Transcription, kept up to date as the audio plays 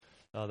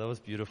Oh, that was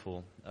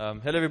beautiful. Hello,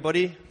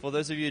 everybody. For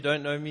those of you who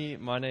don't know me,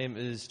 my name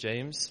is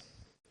James.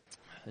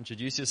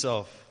 Introduce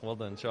yourself. Well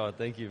done, Chad.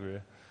 Thank you, bro.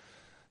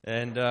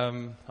 And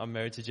I'm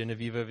married to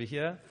Genevieve over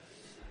here.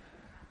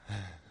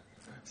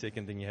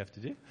 Second thing you have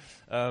to do.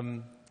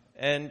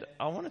 And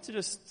I wanted to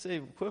just say,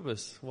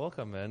 Quibus,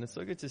 welcome, man. It's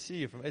so good to see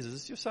you from Asia. Is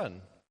this your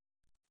son?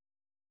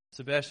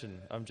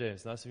 Sebastian, I'm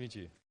James. Nice to meet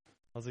you.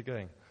 How's it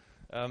going?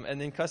 And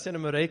then Kassian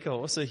and Mareka are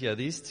also here.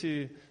 These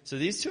two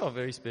are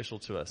very special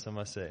to us, I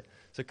must say.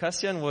 So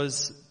Kassian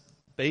was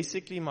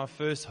basically my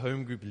first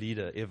home group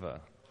leader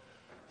ever.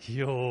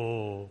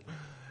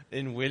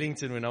 In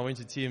Wellington when I went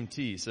to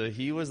TMT. So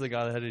he was the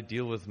guy that had to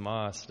deal with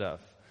my stuff.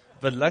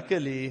 But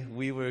luckily,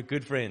 we were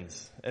good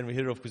friends. And we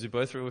hit it off because we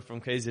both were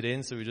from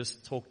KZN. So we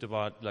just talked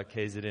about like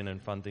KZN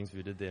and fun things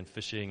we did there and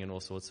fishing and all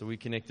sorts. So we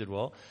connected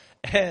well.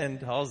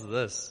 And how's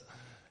this?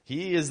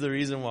 He is the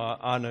reason why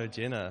I know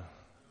Jenna.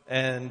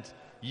 And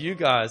you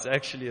guys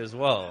actually as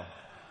well.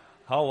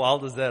 How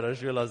wild is that? I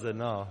just realized that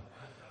now.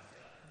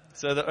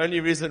 So the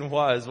only reason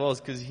why as well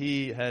is because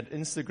he had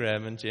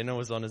Instagram and Jenna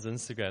was on his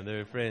Instagram. They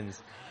were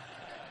friends.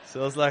 So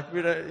I was like,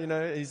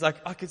 he's like,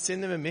 I could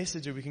send them a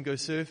message or we can go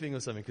surfing or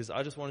something because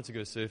I just wanted to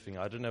go surfing.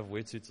 I didn't have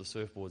wetsuits or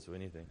surfboards or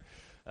anything.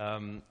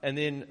 And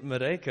then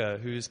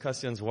Mareka, who's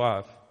Kassian's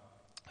wife,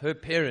 her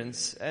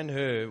parents and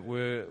her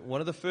were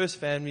one of the first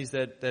families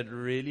that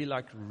really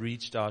like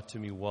reached out to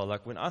me well.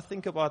 Like when I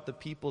think about the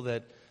people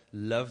that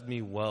loved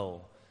me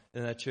well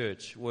in that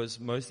church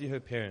was mostly her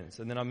parents.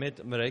 And then I met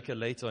Mareka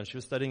later on. She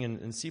was studying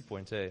in Sea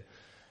Point, eh?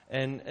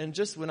 And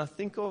just when I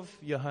think of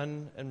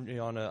Johan and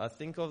Rihanna, I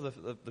think of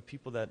the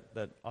people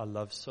that I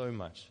love so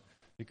much.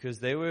 Because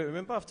they were,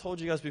 remember I've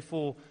told you guys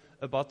before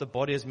about the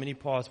body has many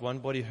parts, one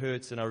body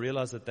hurts, and I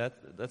realized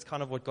that's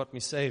kind of what got me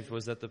saved,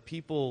 was that the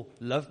people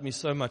loved me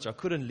so much, I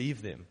couldn't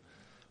leave them.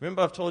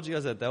 Remember I've told you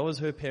guys that was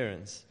her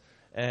parents,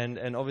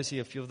 and obviously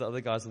a few of the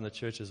other guys in the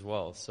church as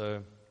well.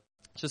 So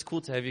it's just cool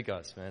to have you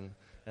guys, man.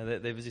 And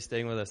they're busy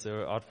staying with us. They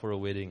were out for a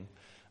wedding.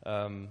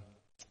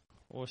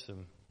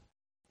 Awesome.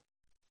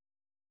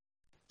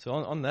 So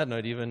on that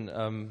note, even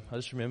I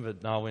just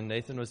remembered now when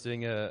Nathan was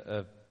doing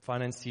a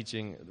finance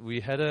teaching,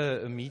 we had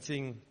a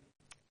meeting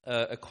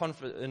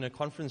in a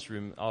conference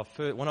room. One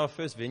of our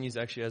first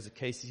venues actually as a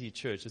KCC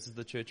church. This is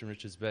the church in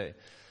Richards Bay.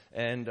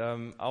 And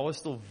I was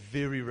still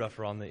very rough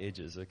around the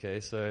edges, okay?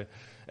 So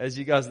as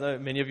you guys know,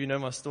 many of you know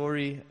my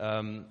story.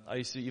 I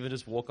used to even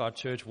just walk out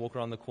church, walk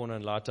around the corner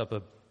and light up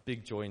a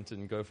big joint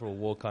and go for a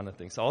walk kind of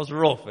thing. So I was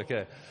rough,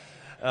 okay?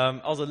 I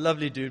was a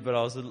lovely dude, but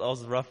I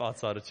was rough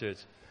outside of church.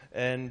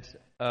 And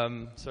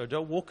so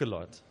don't walk a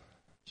lot.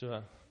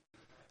 Sure,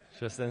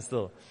 stand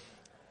still.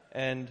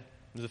 And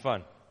it was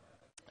fun.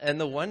 And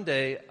the one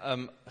day,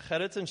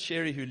 Gerrit and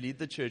Sherry, who lead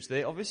the church,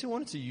 they obviously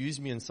wanted to use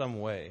me in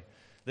some way.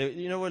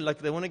 They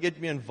want to get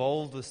me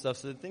involved with stuff.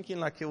 So they're thinking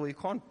like, well, you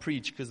can't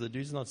preach because the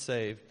dude's not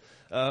saved.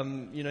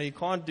 You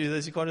can't do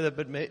this, you can't do that.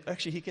 But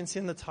actually, he can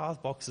send the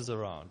tithe boxes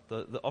around,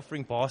 the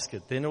offering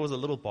basket. Then there was a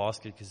little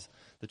basket because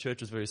the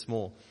church was very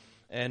small.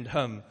 And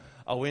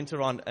I went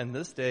around, and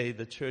this day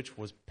the church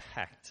was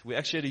packed. We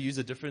actually had to use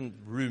a different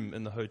room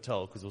in the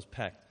hotel because it was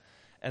packed.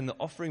 And the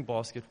offering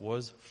basket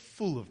was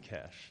full of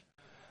cash.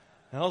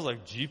 And I was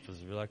like,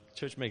 jeepers, we're like,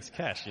 church makes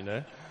cash,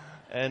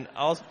 And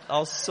I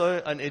was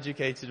so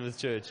uneducated with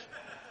church.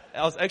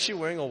 I was actually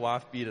wearing a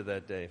wife beater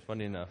that day,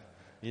 funny enough.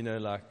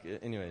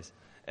 Anyways.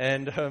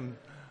 And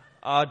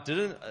I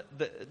didn't,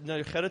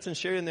 Gerrit and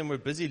Sherry and them were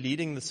busy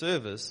leading the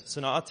service.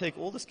 So now I take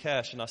all this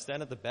cash and I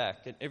stand at the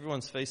back and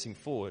everyone's facing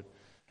forward.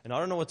 And I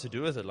don't know what to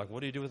do with it. Like, what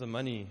do you do with the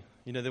money?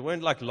 There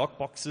weren't like lock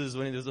boxes.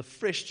 There was a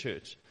fresh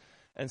church.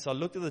 And so I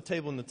looked at the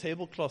table and the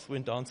tablecloth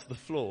went down to the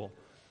floor.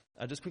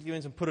 I just quickly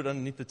went and put it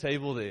underneath the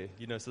table there,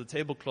 so the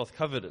tablecloth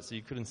covered it so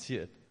you couldn't see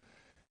it.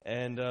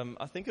 And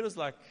I think it was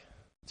like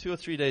 2 or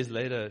 3 days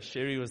later,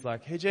 Sherry was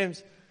like, hey,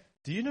 James,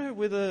 do you know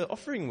where the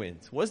offering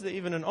went? Was there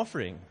even an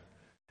offering?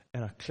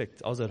 And I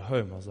clicked. I was at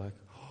home. I was like,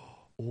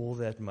 all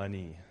that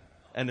money,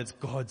 and it's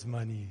God's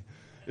money,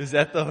 is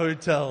at the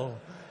hotel.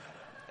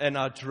 And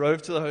I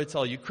drove to the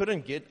hotel. You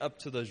couldn't get up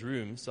to those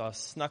rooms, so I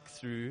snuck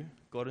through,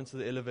 got into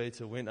the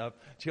elevator, went up.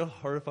 Do you know how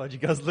horrified you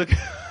guys look?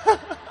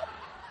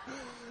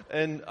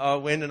 And I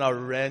went and I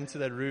ran to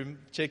that room,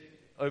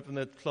 opened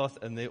that cloth,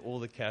 and there all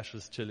the cash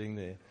was chilling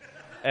there.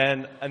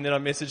 And then I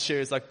messaged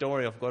Sherry, it's like, don't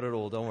worry, I've got it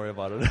all, don't worry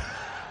about it.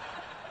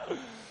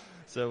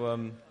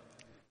 So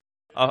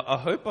I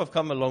hope I've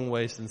come a long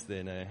way since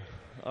then, eh?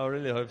 I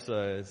really hope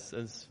so.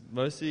 It's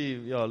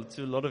mostly,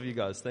 to a lot of you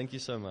guys, thank you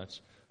so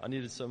much. I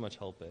needed so much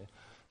help, eh?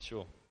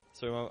 Sure.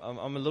 So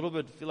I'm a little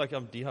bit, feel like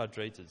I'm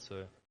dehydrated,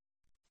 so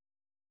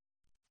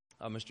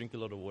I must drink a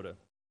lot of water.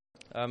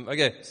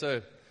 Okay,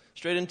 so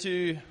straight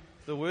into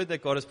the word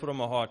that God has put on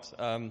my heart.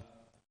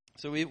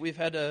 So we've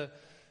had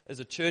as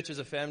a church, as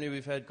a family,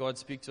 we've had God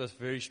speak to us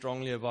very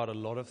strongly about a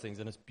lot of things,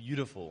 and it's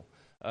beautiful.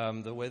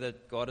 The way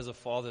that God as a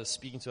father is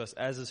speaking to us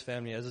as his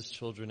family, as his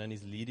children, and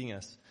he's leading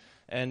us.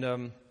 And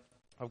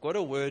I've got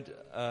a word,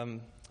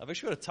 I've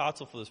actually got a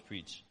title for this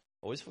preach.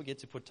 I always forget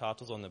to put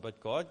titles on there,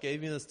 but God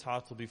gave me this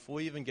title before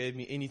he even gave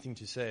me anything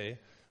to say,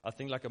 I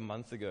think like a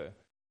month ago.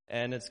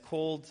 And it's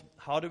called,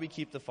 How Do We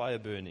Keep the Fire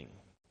Burning?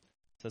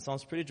 So it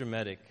sounds pretty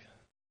dramatic.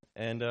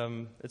 And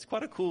it's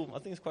quite I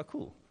think it's quite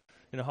cool.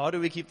 How do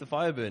we keep the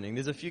fire burning?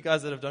 There's a few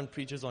guys that have done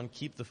preachers on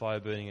keep the fire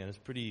burning, and it's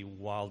pretty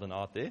wild and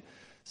out there.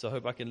 So I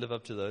hope I can live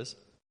up to those.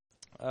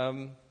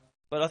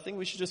 But I think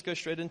we should just go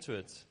straight into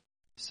it.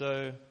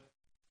 So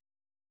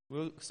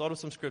we'll start with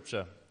some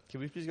scripture.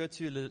 Can we please go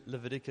to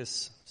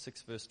Leviticus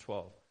 6, verse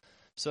 12?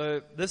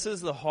 So this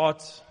is the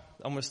heart.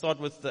 I'm going to start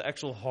with the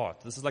actual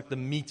heart. This is like the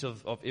meat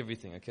of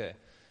everything, okay?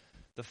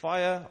 The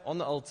fire on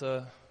the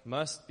altar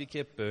must be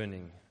kept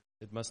burning.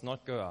 It must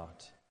not go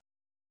out.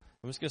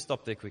 I'm just going to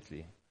stop there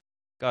quickly.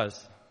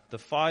 Guys, the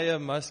fire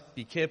must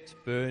be kept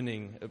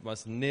burning. It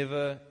must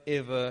never,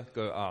 ever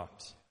go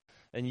out.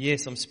 And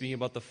yes, I'm speaking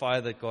about the fire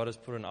that God has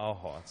put in our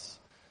hearts.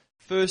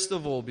 First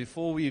of all,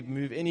 before we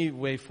move any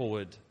way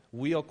forward,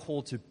 we are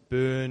called to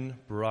burn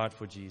bright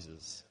for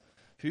Jesus.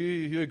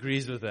 Who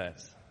agrees with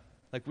that?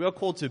 Like, we are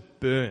called to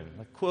burn.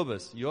 Like,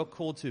 Corbus, you're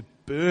called to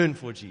burn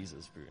for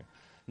Jesus, bro.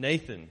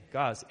 Nathan,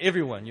 guys,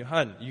 everyone,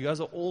 Johan, you guys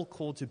are all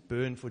called to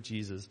burn for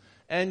Jesus.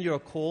 And you're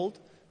called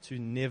to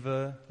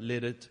never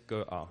let it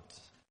go out.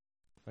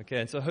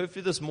 Okay, and so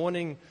hopefully this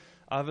morning,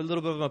 I have a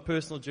little bit of my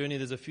personal journey.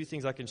 There's a few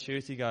things I can share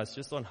with you guys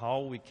just on how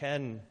we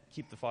can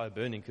keep the fire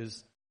burning,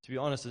 because to be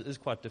honest, it is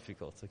quite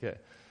difficult, okay,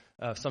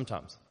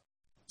 sometimes.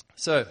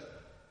 So,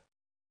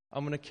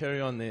 I'm going to carry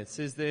on there. It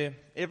says there,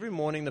 every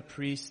morning the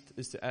priest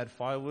is to add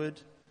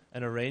firewood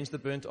and arrange the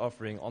burnt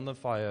offering on the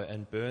fire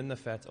and burn the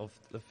fat of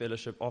the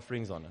fellowship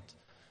offerings on it.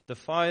 The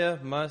fire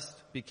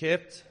must be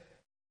kept.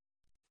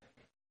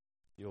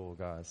 Yo,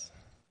 guys.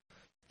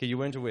 Okay, you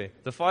weren't aware.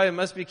 The fire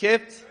must be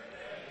kept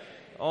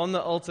on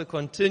the altar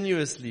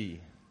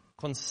continuously,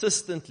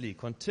 consistently,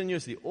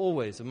 continuously,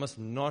 always. It must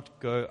not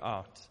go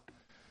out.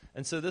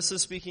 And so this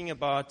is speaking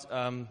about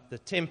the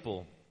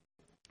temple.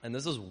 And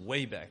this is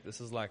way back.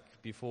 This is like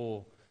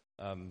before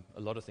a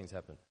lot of things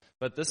happened.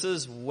 But this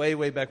is way,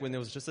 way back when there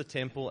was just a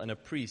temple and a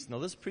priest. Now,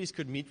 this priest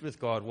could meet with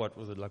God, what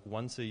was it, like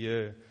once a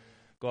year?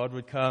 God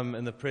would come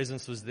and the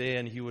presence was there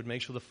and he would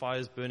make sure the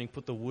fire's burning,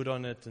 put the wood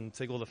on it and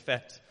take all the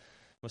fat.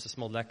 Must have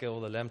smelled lacquer,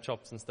 all the lamb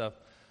chops and stuff.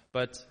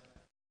 But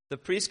the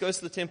priest goes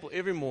to the temple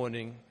every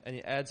morning and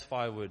he adds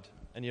firewood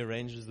and he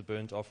arranges the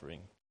burnt offering.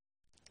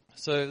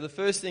 So the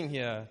first thing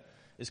here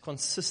is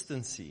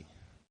consistency.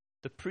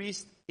 The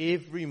priest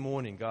every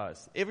morning,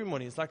 guys, every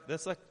morning,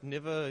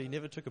 he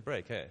never took a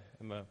break, hey?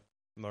 Am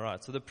I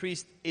right? So the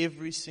priest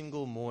every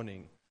single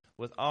morning,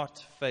 without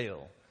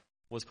fail,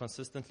 was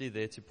consistently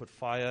there to put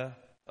fire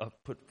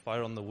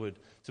on the wood,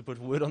 to put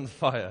wood on the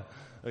fire,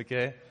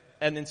 okay?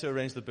 And then to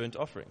arrange the burnt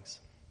offerings.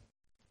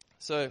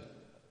 So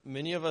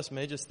many of us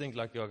may just think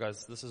like, yo,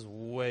 guys, this is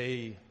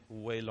way,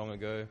 way long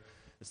ago.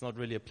 It's not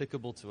really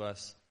applicable to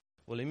us.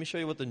 Well, let me show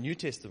you what the New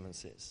Testament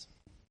says.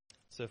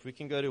 So if we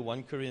can go to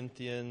 1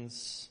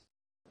 Corinthians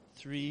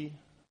 3,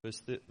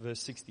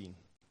 verse 16.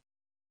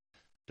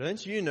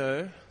 Don't you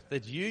know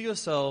that you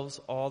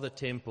yourselves are the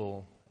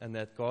temple and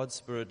that God's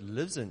Spirit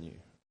lives in you?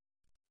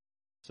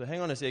 So hang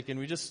on a second.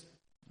 We just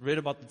read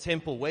about the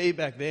temple way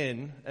back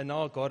then, and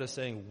now God is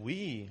saying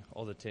we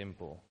are the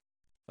temple.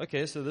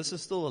 Okay, so this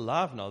is still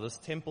alive now. This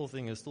temple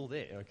thing is still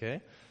there,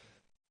 okay?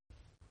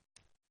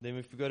 Then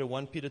if we go to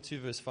 1 Peter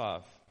 2, verse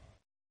 5.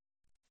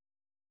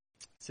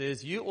 It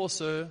says, you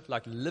also,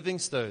 like living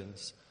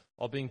stones,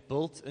 are being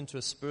built into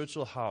a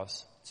spiritual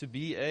house to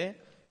be a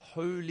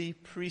holy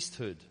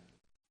priesthood,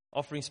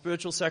 offering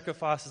spiritual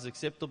sacrifices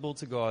acceptable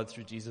to God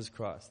through Jesus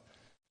Christ.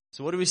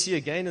 So what do we see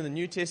again in the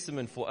New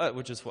Testament,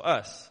 which is for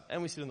us,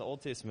 and we see in the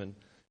Old Testament,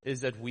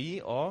 is that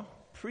we are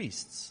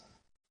priests.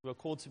 We are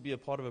called to be a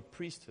part of a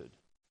priesthood.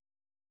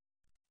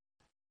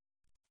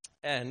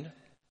 And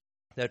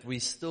that we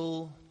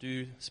still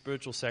do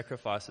spiritual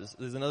sacrifices.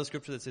 There's another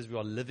scripture that says we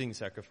are living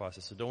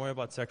sacrifices, so don't worry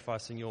about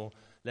sacrificing your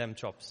lamb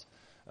chops.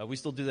 We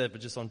still do that,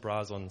 but just on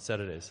bras on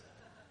Saturdays.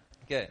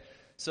 Okay,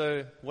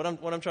 so what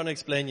I'm trying to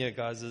explain here,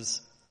 guys,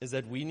 is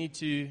that we need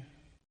to,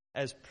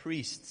 as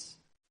priests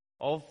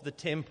of the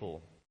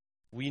temple,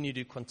 we need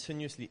to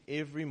continuously,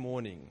 every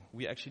morning,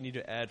 we actually need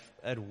to add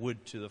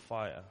wood to the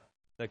fire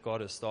that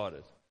God has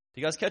started.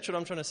 Do you guys catch what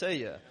I'm trying to say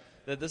here?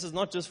 That this is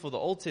not just for the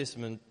Old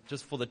Testament,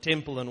 just for the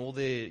temple and all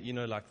their,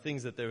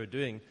 things that they were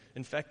doing.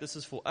 In fact, this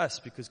is for us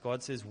because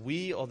God says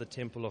we are the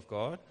temple of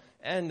God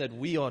and that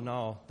we are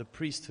now the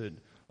priesthood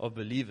of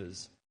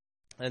believers.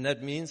 And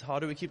that means, how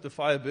do we keep the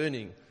fire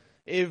burning?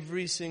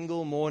 Every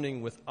single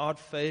morning, without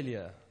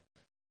failure,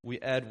 we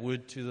add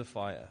wood to the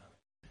fire.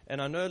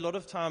 And I know a lot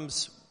of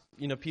times,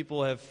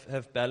 people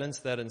have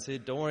balanced that and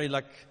said, don't worry,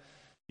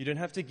 you don't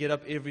have to get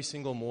up every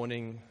single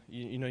morning.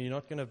 You're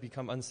not going to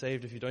become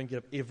unsaved if you don't get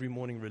up every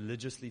morning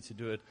religiously to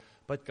do it.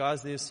 But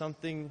guys, there's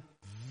something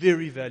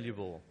very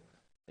valuable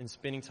in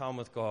spending time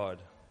with God,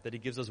 that He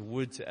gives us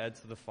wood to add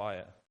to the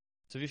fire.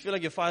 So if you feel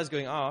like your fire's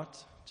going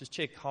out, just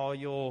check how are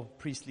your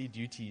priestly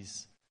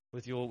duties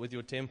with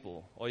your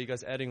temple. Are you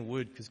guys adding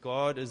wood? Because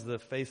God is the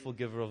faithful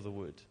giver of the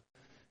wood.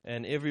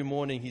 And every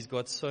morning He's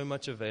got so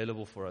much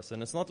available for us.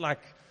 And it's not like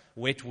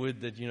wet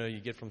wood that, you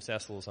get from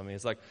Sassel or something.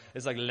 It's like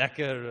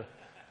lekker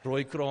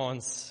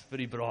rooikrans vir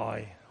die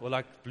braai, or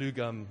like blue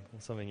gum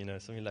or something,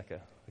 something lekker.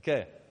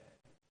 Okay.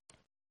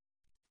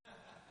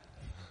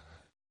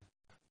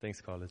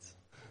 Thanks, Carlitz.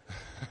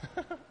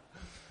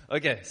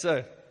 Okay,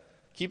 so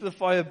keep the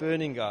fire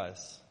burning,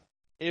 guys.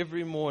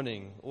 Every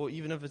morning, or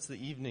even if it's the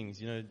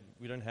evenings,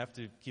 we don't have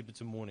to keep it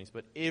to mornings,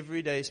 but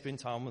every day spend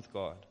time with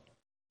God.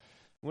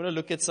 We're going to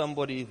look at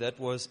somebody that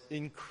was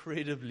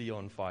incredibly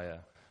on fire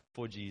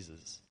for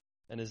Jesus,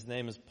 and his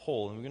name is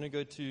Paul, and we're going to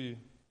go to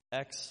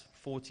Acts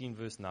 14,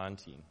 verse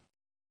 19.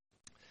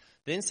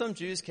 Then some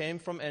Jews came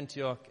from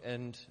Antioch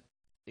and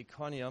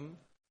Iconium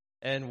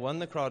and won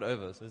the crowd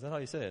over. So is that how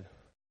you say it?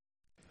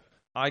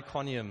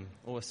 Iconium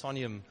or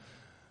Iconium.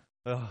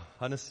 Oh,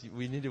 honestly,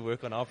 we need to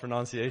work on our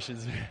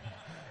pronunciations.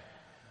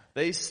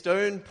 They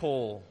stoned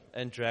Paul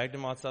and dragged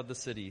him outside the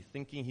city,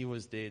 thinking he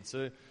was dead.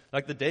 So,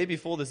 like the day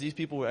before this, these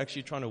people were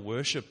actually trying to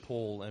worship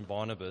Paul and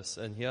Barnabas,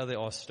 and here they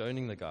are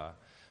stoning the guy.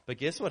 But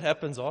guess what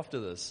happens after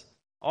this?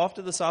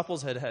 After the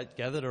disciples had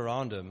gathered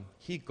around him,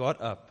 he got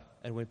up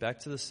and went back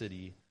to the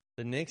city.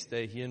 The next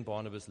day, he and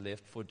Barnabas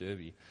left for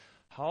Derbe.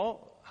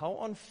 How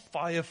on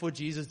fire for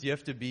Jesus do you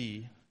have to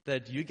be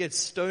that you get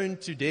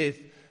stoned to death,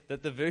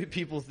 that the very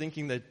people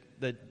thinking that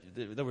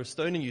were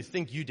stoning you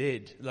think you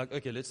dead? Like,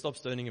 okay, let's stop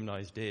stoning him now,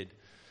 he's dead.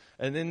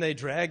 And then they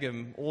drag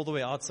him all the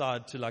way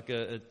outside to like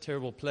a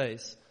terrible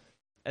place.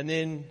 And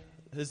then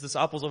his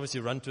disciples obviously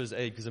run to his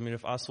aid, because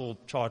if I saw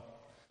Chart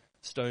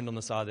stoned on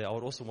the side there, I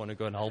would also want to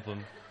go and help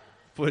him.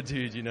 Poor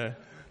dude,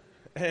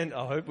 And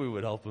I hope we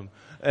would help him.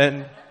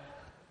 And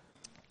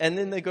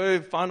then they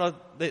go find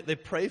out, they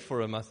pray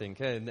for him, I think.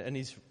 And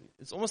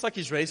it's almost like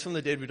he's raised from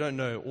the dead, we don't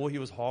know. Or he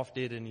was half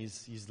dead and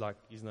he's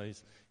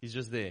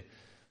just there.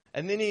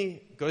 And then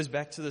he goes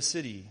back to the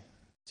city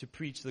to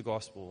preach the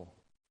gospel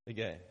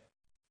again.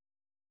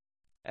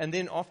 And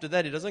then after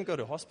that, he doesn't go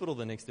to hospital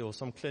the next day or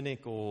some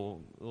clinic or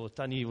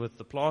tani with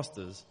the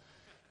plasters.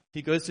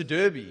 He goes to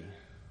Derbe.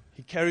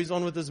 He carries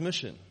on with his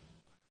mission.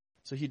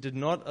 So he did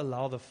not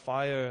allow the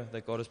fire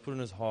that God has put in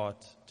his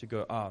heart to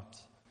go out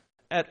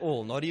at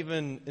all, not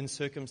even in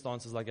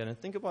circumstances like that. And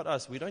think about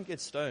us. We don't get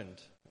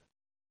stoned.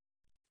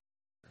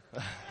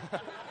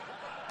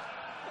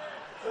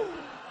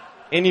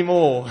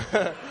 Anymore.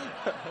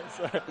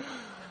 Sorry.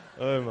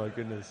 Oh my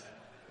goodness.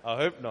 I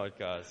hope not,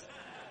 guys.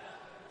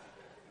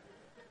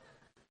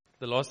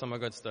 The last time I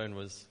got stoned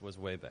was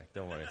way back.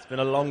 Don't worry. It's been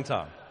a long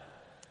time.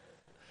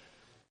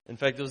 In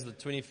fact, it was the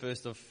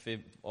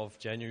 21st of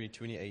January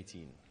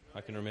 2018. I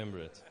can remember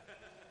it.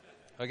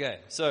 Okay,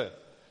 so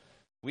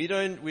we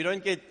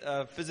don't get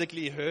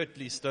physically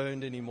hurtly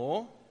stoned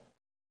anymore.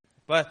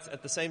 But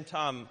at the same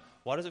time,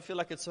 why does it feel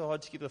like it's so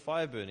hard to keep the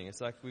fire burning?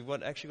 It's like we've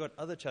actually got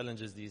other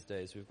challenges these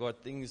days. We've got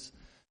things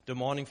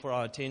demanding for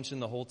our attention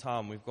the whole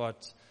time. We've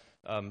got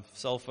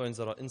cell phones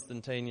that are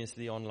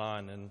instantaneously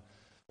online and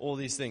all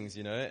these things,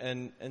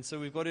 And so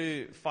we've got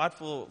to fight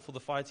for the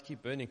fire to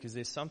keep burning, because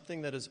there's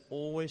something that is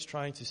always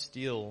trying to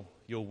steal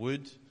your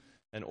wood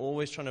and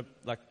always trying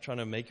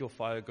to make your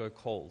fire go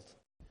cold.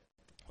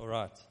 All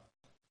right.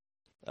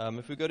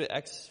 If we go to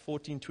Acts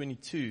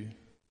 14:22,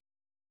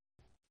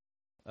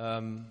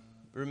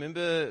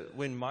 remember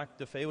when Mike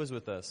DeFay was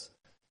with us,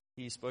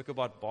 he spoke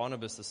about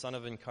Barnabas, the son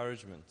of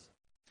encouragement.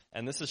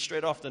 And this is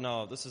straight after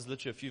now. This is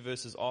literally a few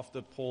verses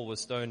after Paul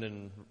was stoned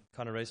and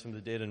kind of raised from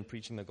the dead and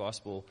preaching the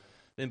gospel.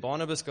 Then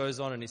Barnabas goes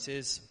on and he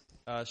says,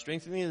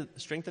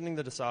 strengthening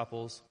the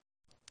disciples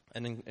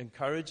and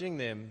encouraging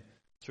them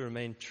to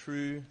remain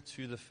true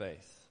to the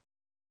faith.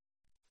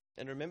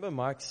 And remember,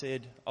 Mike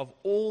said, of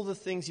all the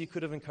things he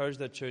could have encouraged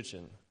that church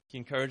in, he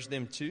encouraged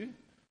them to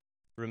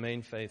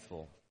remain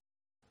faithful.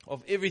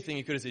 Of everything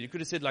he could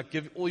have said,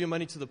 give all your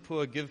money to the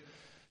poor, go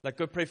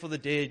pray for the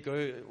dead,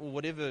 go, or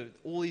whatever,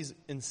 all these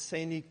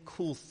insanely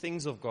cool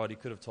things of God he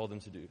could have told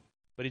them to do.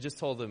 But he just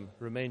told them,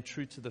 remain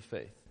true to the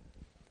faith.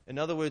 In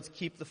other words,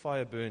 keep the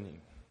fire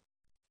burning.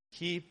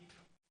 Keep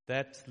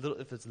that little,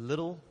 if it's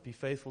little, be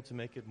faithful to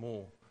make it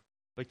more.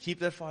 But keep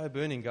that fire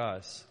burning,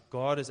 guys.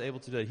 God is able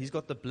to do it. He's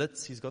got the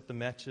blitz, he's got the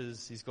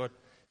matches, he's got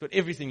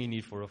everything you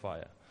need for a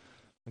fire.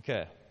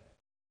 Okay.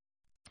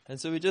 And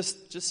so we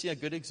just see a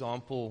good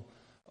example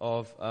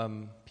of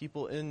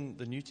people in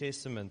the New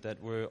Testament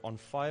that were on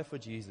fire for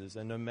Jesus,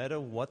 and no matter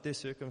what their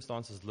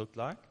circumstances looked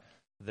like,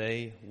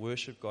 they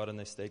worshiped God and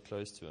they stayed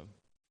close to him.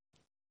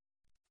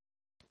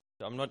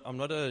 I'm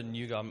not a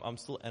new guy. I'm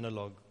still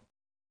analog.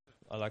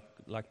 I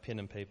like pen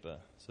and paper.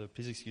 So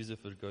please excuse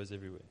if it goes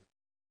everywhere.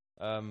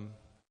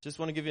 Just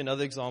want to give you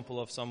another example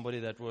of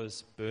somebody that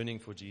was burning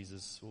for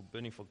Jesus or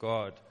burning for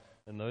God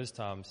in those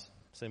times.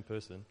 Same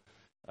person.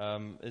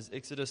 Is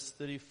Exodus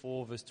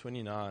 34 verse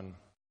 29.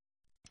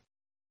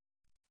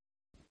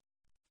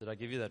 Did I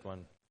give you that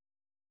one?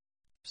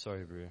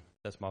 Sorry, bro.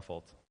 That's my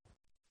fault.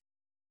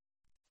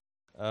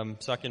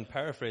 So I can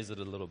paraphrase it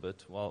a little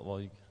bit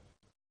while you.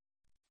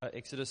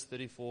 Exodus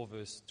 34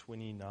 verse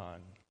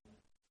 29.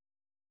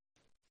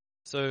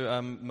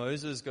 So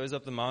Moses goes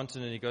up the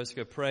mountain and he goes to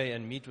go pray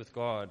and meet with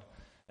God.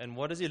 And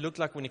what does he look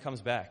like when he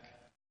comes back?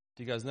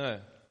 Do you guys know?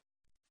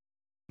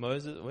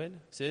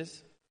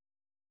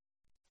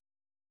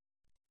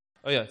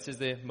 It says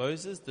there,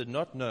 Moses did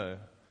not know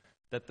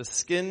that the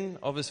skin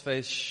of his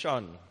face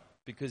shone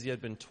because he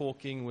had been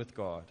talking with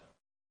God.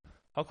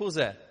 How cool is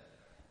that?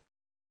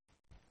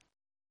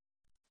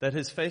 That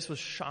his face was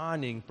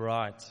shining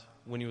bright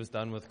when he was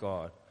done with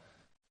God.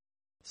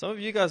 Some of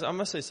you guys, I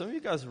must say, some of you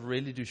guys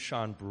really do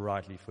shine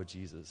brightly for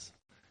Jesus.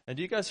 And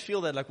do you guys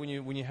feel that, like when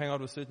you hang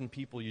out with certain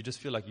people, you just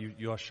feel like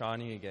you are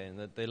shining again?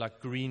 That they're like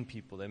green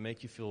people. They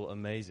make you feel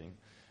amazing.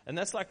 And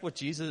that's like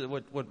what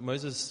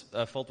Moses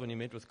felt when he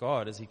met with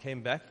God, as he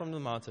came back from the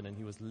mountain and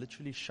he was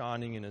literally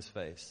shining in his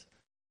face.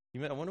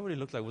 I wonder what he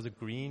looked like. Was it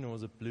green or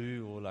was it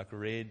blue or like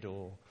red?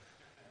 Or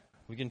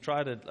we can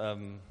try it at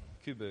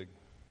Kuberg.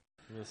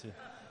 We'll see.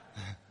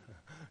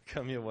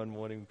 Come here one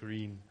morning,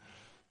 green.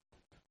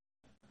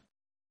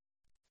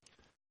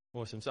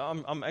 Awesome. So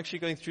I'm actually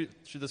going through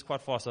this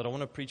quite fast. I don't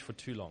want to preach for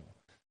too long.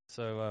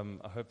 So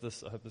I hope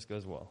this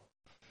goes well.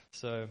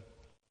 So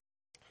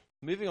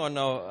moving on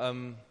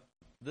now.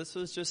 This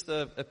was just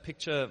a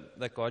picture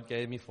that God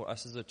gave me for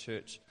us as a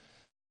church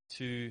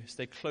to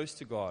stay close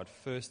to God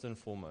first and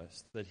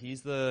foremost. That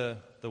He's the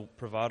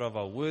provider of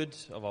our wood,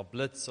 of our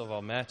blitz, of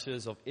our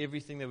matches, of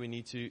everything that we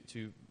need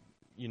to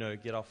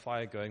get our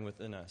fire going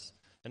within us.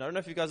 And I don't know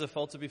if you guys have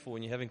felt it before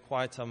when you're having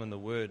quiet time in the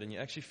Word and you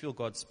actually feel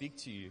God speak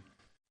to you.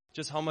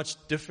 Just how much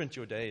different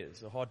your day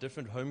is, or how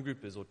different home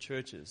group is, or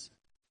church is.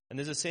 And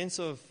there's a sense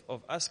of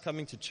us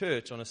coming to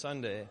church on a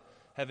Sunday,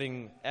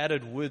 having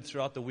added wood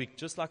throughout the week,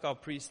 just like we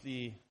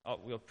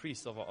are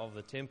priests of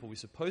the temple, we're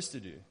supposed to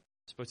do.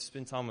 We're supposed to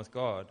spend time with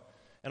God.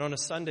 And on a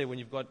Sunday, when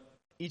you've got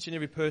each and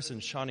every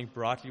person shining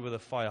brightly with a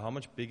fire, how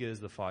much bigger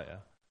is the fire?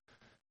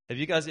 Have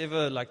you guys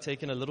ever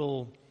taken a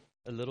little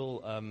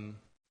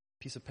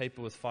piece of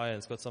paper with fire and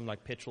it's got some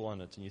petrol on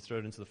it, and you throw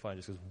it into the fire and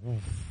it just goes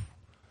woof?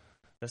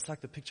 That's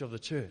like the picture of the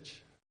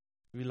church.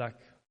 We like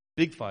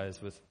big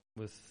fires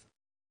with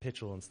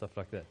petrol and stuff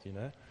like that,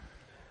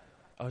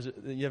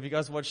 Have you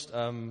guys watched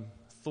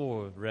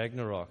Thor,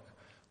 Ragnarok,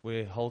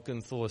 where Hulk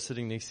and Thor are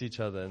sitting next to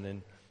each other, and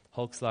then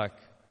Hulk's like,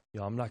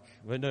 yeah, I'm like,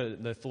 wait,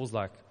 no, Thor's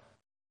like,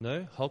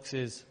 no, Hulk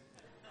says,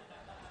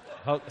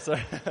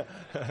 sorry,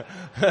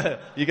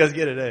 you guys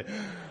get it, eh?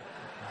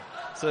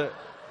 So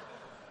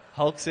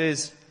Hulk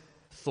says,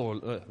 Thor,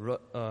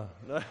 no.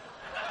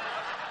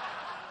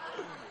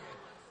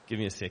 Give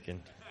me a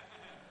second.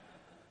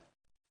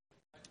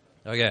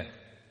 Okay.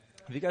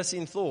 Have you guys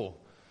seen Thor?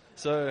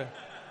 So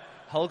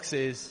Hulk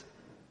says,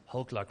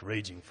 Hulk like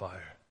raging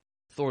fire.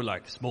 Thor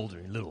like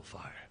smoldering little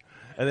fire.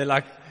 And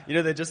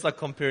they're they're just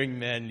comparing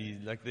manly.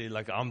 They're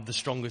like, I'm the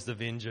strongest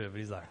Avenger. But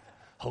he's like,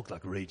 Hulk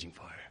like raging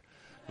fire.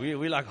 We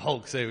like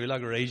Hulk, say we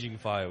like raging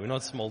fire. We're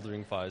not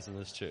smoldering fires in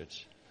this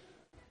church.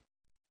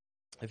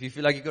 If you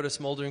feel like you've got a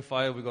smoldering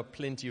fire, we've got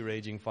plenty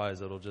raging fires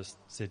that'll just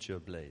set you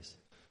ablaze.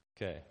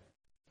 Okay.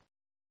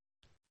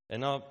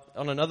 And now,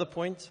 on another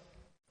point,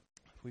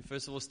 we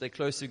first of all stay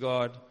close to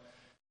God,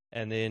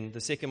 and then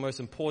the second most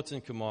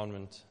important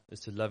commandment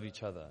is to love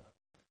each other.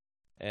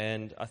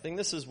 And I think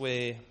this is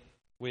where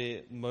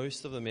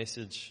most of the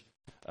message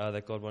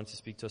that God wants to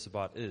speak to us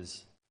about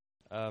is.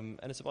 And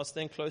it's about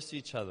staying close to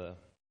each other.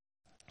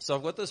 So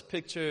I've got this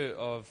picture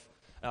of,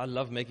 I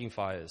love making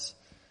fires.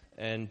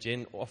 And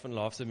Jen often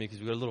laughs at me because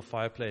we've got a little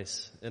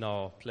fireplace in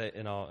our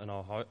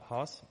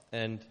house.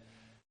 And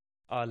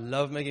I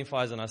love making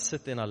fires, and I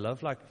sit there and I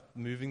love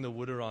moving the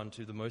wood around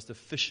to the most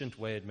efficient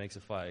way it makes a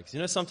fire.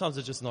 Because sometimes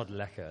it's just not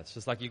lacquer. It's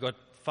just like you got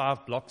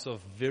 5 blocks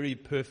of very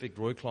perfect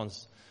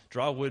Royklons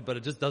dry wood, but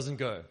it just doesn't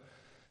go.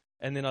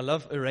 And then I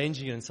love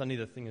arranging it, and suddenly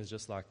the thing is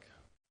just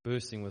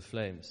bursting with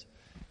flames.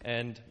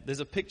 And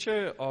there's a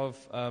picture of,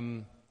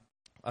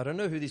 I don't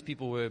know who these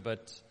people were,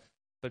 but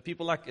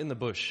people in the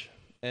bush.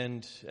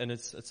 And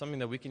it's something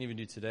that we can even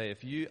do today.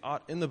 If you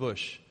are in the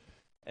bush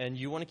and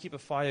you want to keep a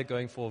fire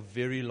going for a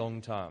very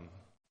long time,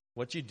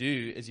 what you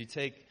do is you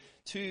take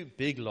 2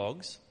 big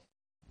logs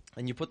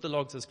and you put the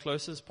logs as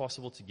close as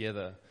possible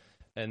together,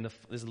 and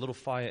there's a little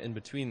fire in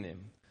between them.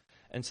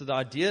 And so the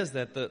idea is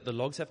that the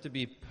logs have to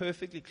be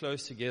perfectly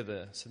close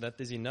together so that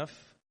there's enough,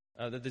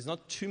 that there's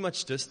not too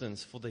much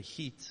distance for the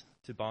heat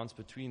to bounce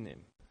between them.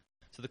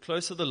 So the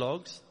closer the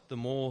logs, the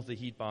more the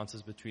heat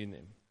bounces between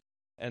them,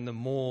 and the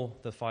more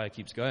the fire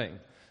keeps going.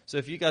 So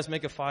if you guys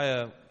make a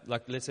fire,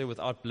 let's say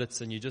without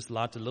blitz, and you just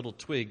light a little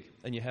twig,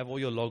 and you have all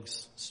your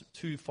logs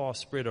too far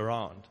spread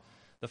around,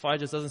 the fire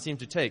just doesn't seem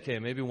to take. Hey,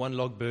 maybe one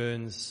log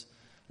burns,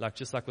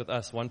 just like with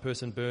us, one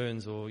person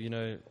burns, or,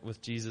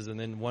 with Jesus, and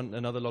then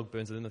another log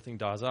burns, and then the thing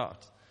dies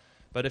out.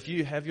 But if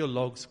you have your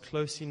logs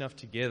close enough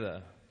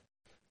together,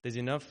 there's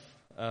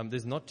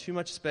not too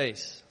much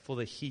space for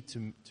the heat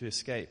to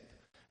escape,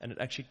 and it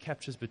actually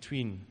captures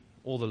between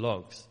all the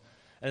logs.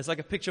 And it's like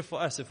a picture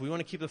for us. If we want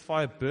to keep the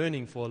fire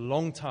burning for a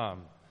long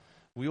time,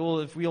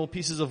 if we all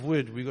pieces of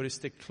wood, we've got to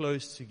stick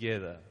close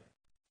together.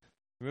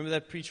 Remember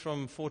that preach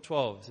from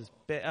 4:12? It says,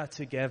 better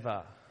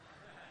together.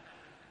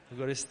 We've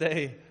got to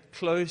stay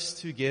close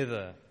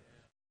together.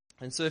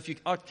 And so if you're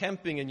out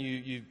camping and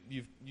you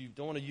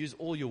don't want to use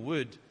all your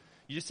wood,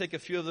 you just take a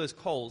few of those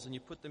coals and you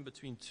put them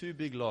between 2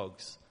 big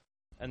logs,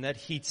 and that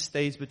heat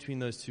stays between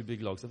those two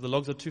big logs. If the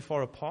logs are too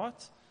far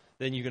apart,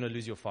 then you're going to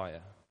lose your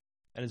fire.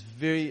 And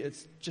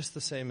it's just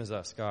the same as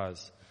us,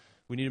 guys.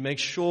 We need to make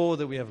sure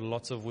that we have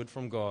lots of wood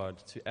from God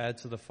to add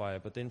to the fire.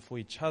 But then for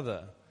each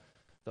other,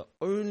 the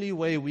only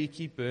way we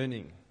keep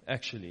burning,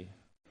 actually,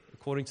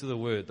 according to the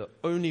word, the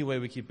only way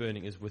we keep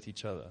burning is with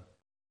each other.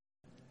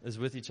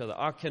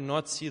 I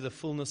cannot see the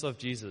fullness of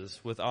Jesus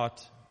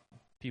without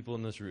people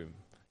in this room,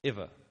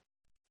 ever.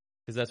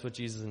 Because that's what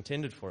Jesus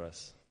intended for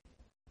us.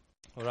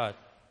 All right.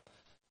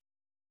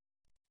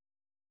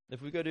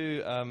 If we go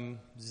to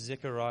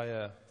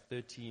Zechariah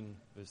 13,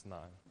 verse 9.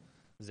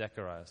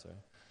 Zechariah, sorry.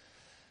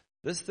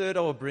 This third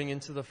I will bring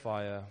into the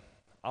fire.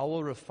 I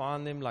will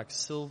refine them like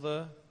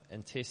silver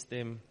and test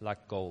them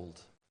like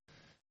gold.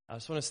 I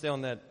just want to stay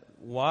on that.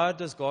 Why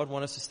does God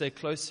want us to stay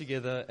close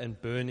together and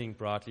burning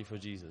brightly for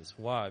Jesus?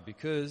 Why?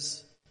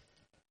 Because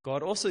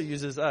God also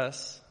uses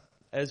us,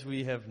 as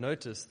we have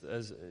noticed,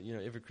 as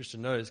every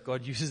Christian knows,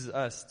 God uses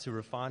us to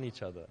refine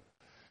each other.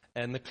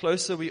 And the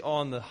closer we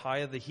are and the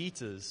higher the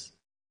heat is,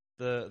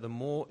 the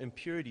more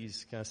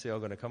impurities, can I say, are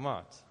going to come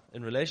out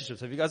in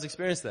relationships. Have you guys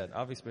experienced that?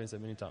 I've experienced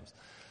that many times.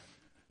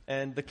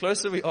 And the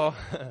closer we are,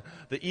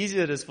 the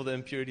easier it is for the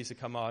impurities to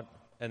come out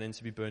and then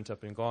to be burnt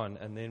up and gone.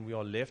 And then we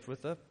are left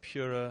with a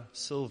purer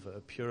silver, a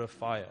purer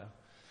fire.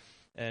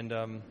 And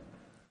I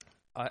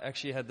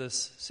actually had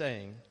this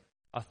saying.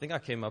 I think I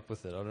came up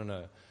with it. I don't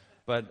know.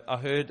 But I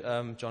heard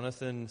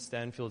Jonathan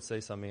Stanfield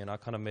say something, and I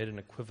kind of made an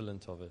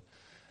equivalent of it.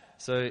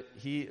 So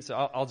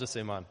I'll just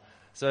say mine.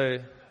 So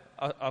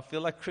I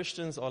feel like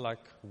Christians are like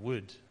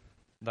wood,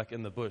 like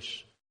in the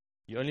bush.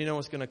 You only know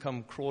what's going to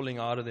come crawling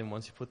out of them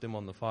once you put them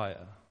on the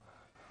fire.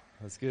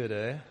 That's good,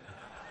 eh?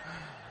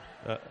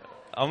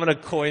 I'm going to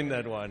coin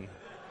that one.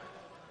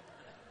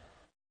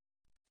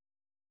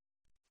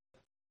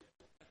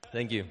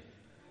 Thank you.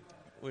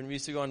 When we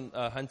used to go on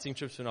hunting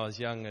trips when I was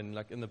young and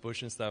like in the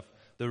bush and stuff,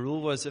 the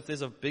rule was if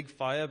there's a big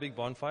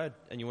bonfire,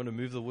 and you want to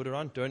move the wood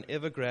around, don't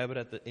ever grab it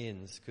at the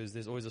ends, because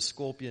there's always a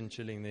scorpion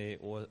chilling there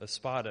or a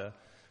spider,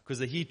 because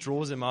the heat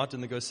draws them out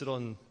and they go sit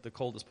on the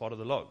coldest part of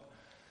the log.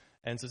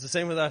 And so it's the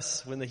same with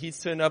us. When the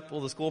heat's turned up,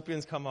 all the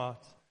scorpions come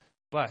out.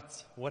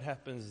 But what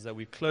happens is that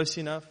we're close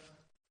enough,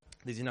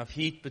 there's enough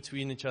heat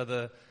between each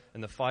other,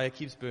 and the fire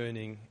keeps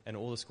burning, and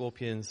all the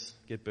scorpions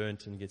get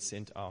burnt and get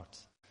sent out.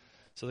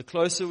 So the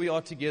closer we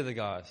are together,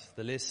 guys,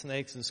 the less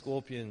snakes and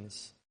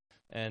scorpions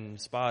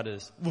and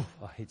spiders. Ooh,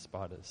 I hate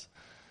spiders.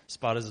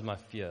 Spiders is my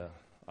fear.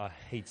 I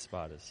hate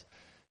spiders.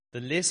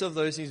 The less of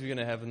those things we're going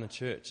to have in the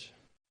church,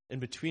 in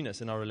between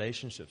us, in our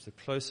relationships, the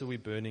closer we're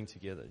burning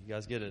together. You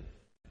guys get it?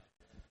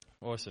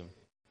 Awesome.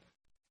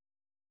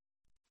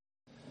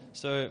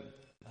 So,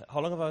 how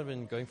long have I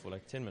been going for?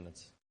 Like 10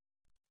 minutes?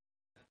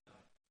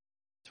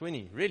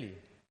 20? Really?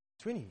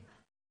 20?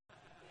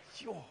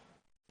 Sure.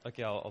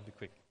 Okay, I'll be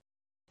quick.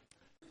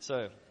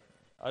 So,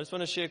 I just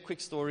want to share a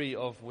quick story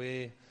of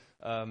where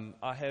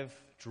I have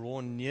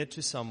drawn near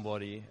to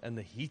somebody, and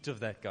the heat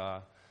of that guy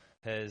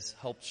has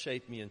helped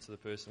shape me into the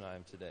person I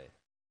am today.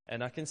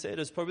 And I can say it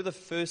was probably the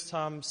first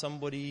time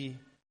somebody,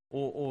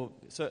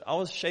 so I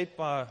was shaped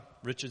by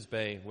Richards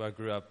Bay, where I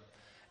grew up.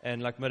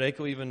 And like Mareko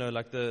will even know,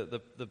 like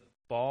the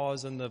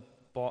bars and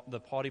the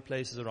party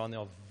places around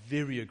there are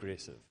very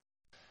aggressive.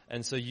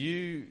 And so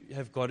you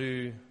have got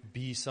to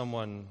be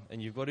someone,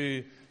 and you've got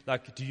to,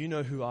 like, do you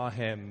know who I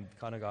am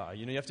kind of guy.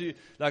 You have to,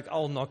 like,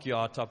 I'll knock you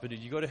out type of dude.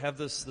 You've got to have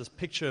this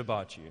picture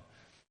about you.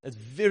 It's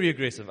very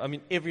aggressive. I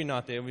mean, every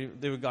night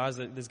there's guys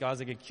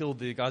that get killed,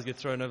 the guys get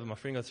thrown over, my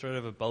friend got thrown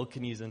over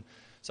balconies. And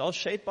so I was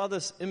shaped by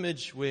this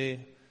image where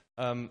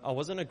I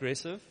wasn't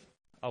aggressive.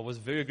 I was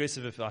very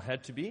aggressive if I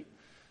had to be.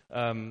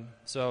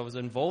 So I was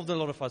involved in a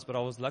lot of fights, but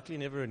I was luckily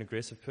never an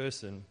aggressive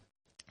person.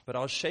 But I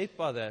was shaped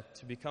by that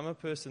to become a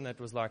person that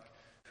was like,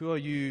 who are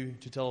you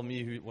to tell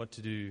me what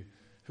to do?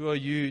 Who are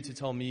you to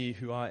tell me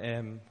who I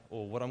am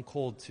or what I'm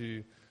called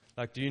to?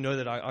 Like, do you know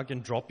that I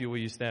can drop you where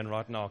you stand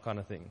right now kind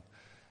of thing?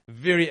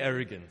 Very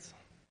arrogant.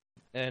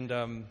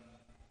 And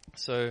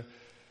so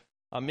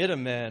I met a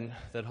man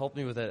that helped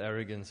me with that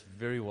arrogance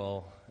very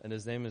well, and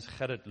his name is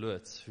Gerrit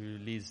Lutz, who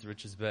leads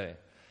Richards Bay.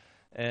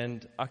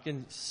 And I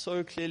can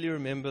so clearly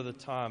remember the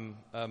time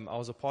I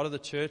was a part of the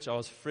church. I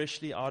was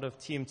freshly out of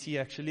TMT,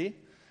 actually.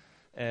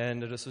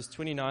 And this was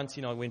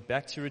 2019. I went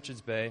back to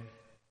Richards Bay.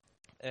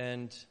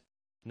 And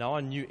now I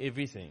knew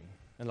everything.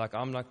 And like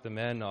I'm like the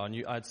man now.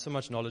 I had so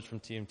much knowledge from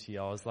TMT.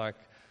 I was like,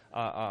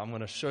 I'm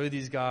going to show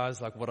these guys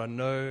like what I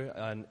know.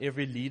 And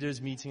every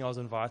leaders meeting I was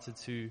invited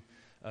to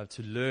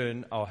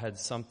learn, I had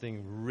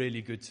something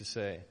really good to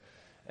say.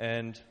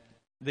 And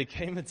there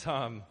came a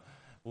time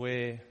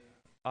where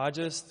I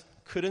just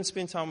couldn't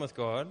spend time with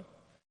God.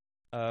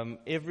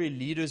 Every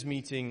leaders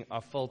meeting, I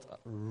felt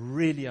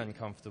really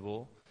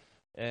uncomfortable,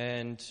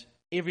 and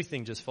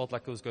everything just felt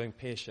like it was going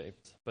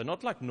pear-shaped, but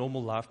not like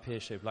normal life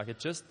pear-shaped. Like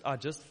I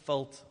just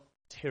felt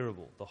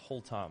terrible the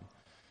whole time.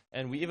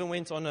 And we even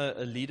went on a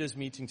leaders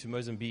meeting to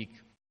Mozambique,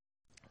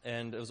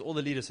 and it was all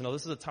the leaders. So now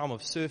this is a time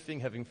of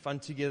surfing, having fun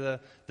together.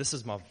 This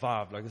is my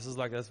vibe.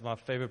 That's my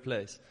favorite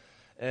place.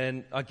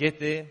 And I get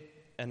there,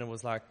 and it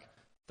was like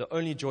The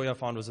only joy I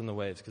found was in the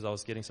waves because I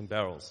was getting some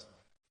barrels.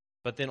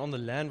 But then on the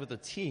land with the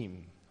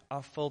team,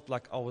 I felt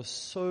like I was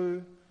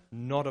so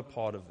not a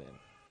part of them.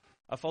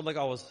 I felt like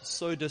I was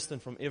so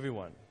distant from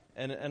everyone.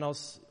 And I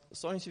was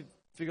starting to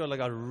figure out, like,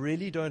 I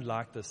really don't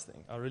like this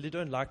thing. I really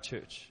don't like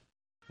church.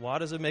 Why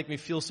does it make me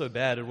feel so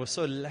bad? It was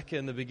so lacquer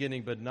in the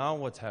beginning, but now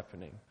what's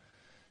happening?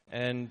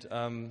 And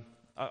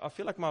I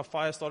feel like my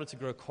fire started to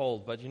grow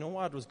cold. But you know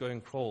why it was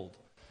going cold?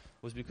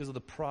 It was because of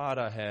the pride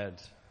I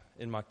had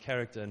in my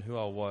character and who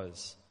I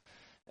was.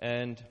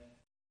 And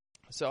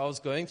so I was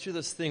going through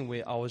this thing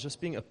where I was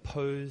just being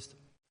opposed,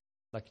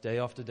 like day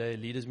after day,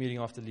 leaders meeting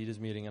after leaders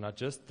meeting, and I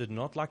just did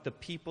not like the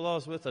people I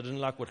was with. I didn't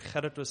like what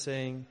Gerrit was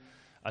saying.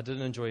 I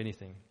didn't enjoy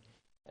anything.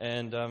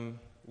 And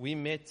we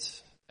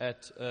met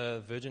at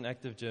Virgin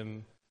Active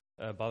Gym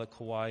by the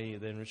Kauai,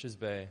 there in Richards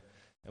Bay,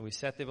 and we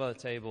sat there by the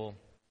table,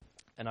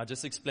 and I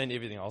just explained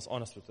everything. I was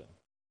honest with him.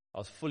 I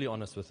was fully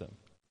honest with him.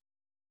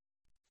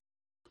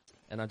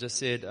 And I just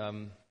said,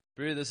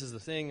 Brew, this is the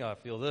thing. I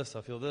feel this,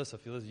 I feel this, I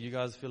feel this. You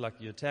guys feel like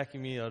you're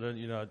attacking me. I don't,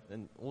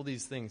 and all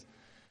these things.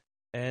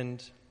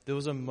 And there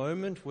was a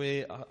moment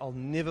where I'll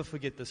never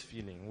forget this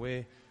feeling,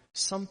 where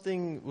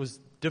something was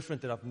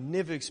different that I've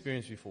never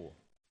experienced before.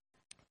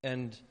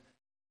 And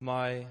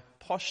my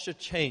posture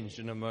changed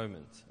in a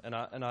moment. And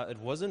it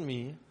wasn't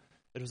me.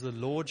 It was the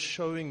Lord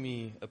showing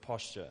me a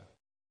posture.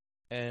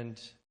 And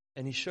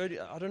He showed,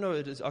 I don't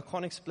know, I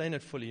can't explain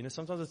it fully.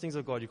 Sometimes the things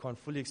of God you can't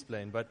fully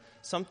explain. But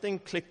something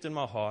clicked in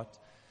my heart.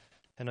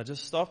 And I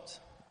just stopped.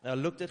 And I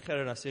looked at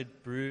Gerrit and I said,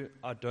 Brew,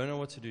 I don't know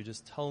what to do.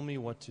 Just tell me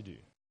what to do.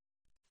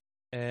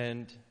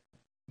 And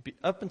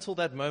up until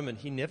that moment,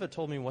 he never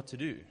told me what to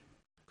do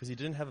because he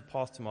didn't have a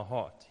path to my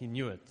heart. He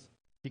knew it.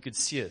 He could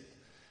see it.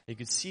 He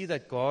could see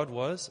that God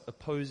was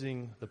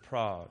opposing the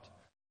proud.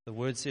 The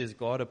word says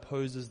God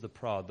opposes the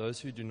proud, those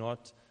who do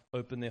not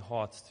open their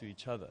hearts to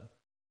each other.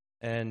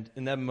 And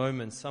in that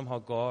moment, somehow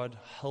God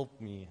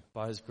helped me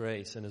by His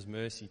grace and His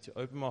mercy to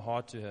open my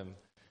heart to Him.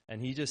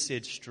 And He just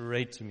said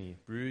straight to me,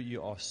 Brew,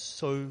 you are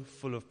so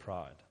full of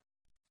pride.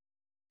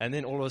 And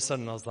then all of a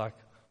sudden I was like,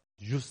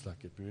 just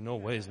like it, Brew, no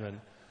ways,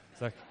 man.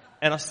 It's like,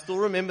 and I still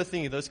remember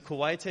thinking those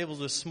Kauai tables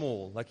were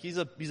small. Like he's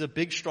a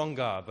big, strong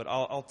guy, but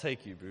I'll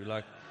take you, Brew.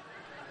 Like,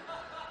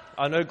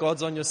 I know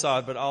God's on your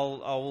side, but I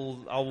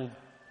will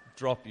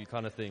drop you,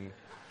 kind of thing.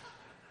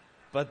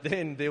 But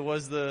then there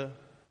was there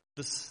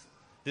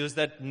was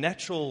that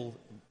natural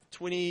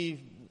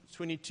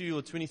 22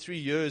 or 23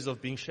 years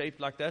of being shaped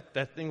like that.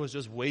 That thing was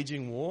just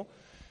waging war,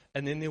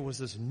 and then there was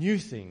this new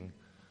thing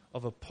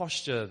of a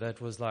posture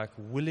that was like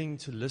willing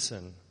to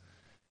listen.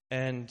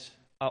 And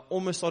I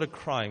almost started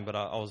crying, but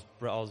I was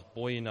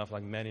boy enough,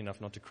 like man enough,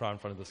 not to cry in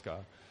front of this guy.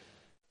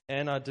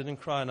 And I didn't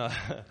cry, and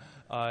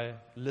I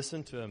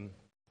listened to him.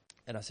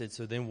 And I said,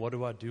 so then what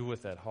do I do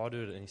with that? How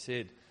do I do it? And he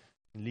said,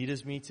 in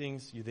leaders'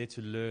 meetings, you're there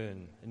to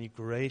learn. And he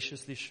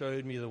graciously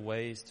showed me the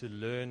ways to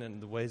learn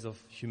and the ways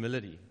of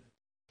humility.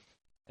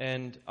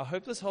 And I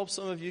hope this helps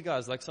some of you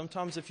guys. Like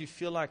sometimes if you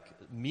feel like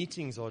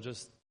meetings are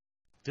just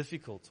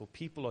difficult, or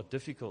people are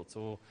difficult,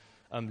 or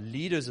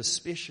leaders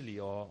especially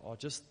are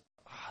just,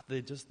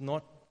 they're just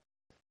not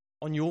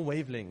on your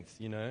wavelength,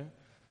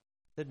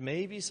 that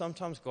maybe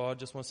sometimes God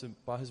just wants to,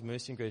 by His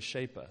mercy and grace,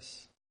 shape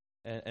us.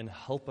 And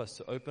help us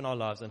to open our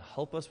lives and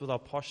help us with our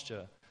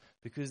posture,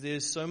 because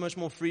there's so much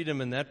more freedom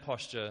in that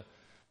posture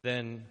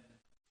than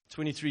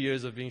 23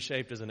 years of being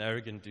shaped as an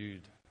arrogant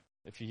dude,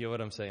 if you hear what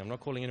I'm saying. I'm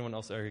not calling anyone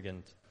else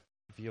arrogant,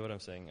 if you hear what I'm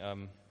saying.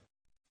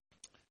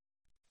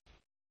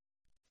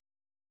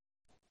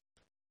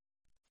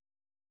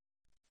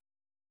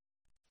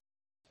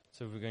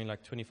 So we're going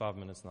like 25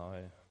 minutes now,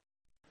 hey?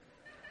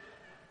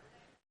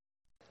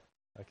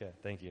 Okay,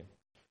 thank you.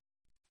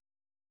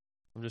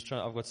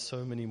 I've got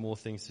so many more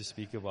things to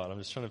speak about. I'm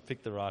just trying to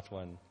pick the right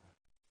one.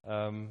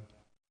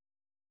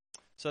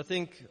 So I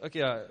think,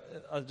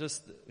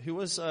 who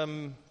was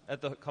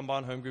at the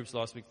combined home groups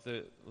last week,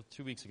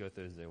 2 weeks ago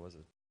Thursday, was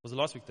it? Was it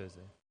last week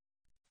Thursday?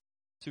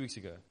 2 weeks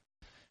ago.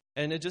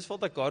 And it just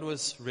felt like God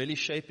was really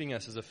shaping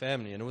us as a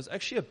family. And it was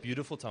actually a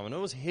beautiful time. I know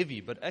it was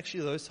heavy, but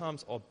actually those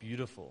times are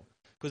beautiful.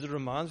 Because it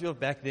reminds me of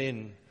back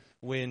then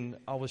when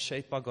I was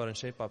shaped by God and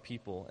shaped by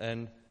people.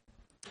 And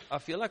I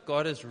feel like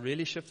God is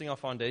really shifting our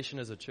foundation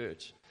as a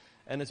church.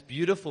 And it's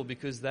beautiful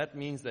because that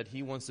means that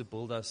He wants to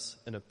build us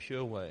in a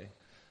pure way.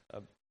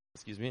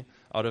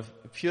 Out of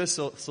pure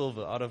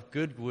silver, out of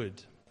good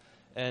wood.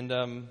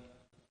 And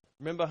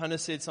remember Hannah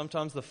said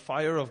sometimes the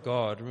fire of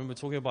God, remember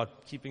talking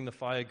about keeping the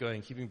fire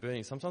going, keeping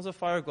burning. Sometimes the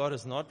fire of God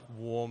is not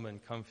warm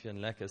and comfy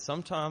and lacquer.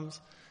 Sometimes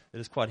it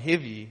is quite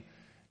heavy,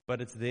 but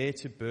it's there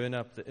to burn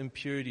up the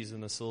impurities in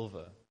the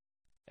silver.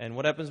 And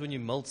what happens when you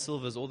melt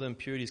silver is all the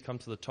impurities come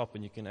to the top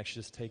and you can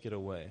actually just take it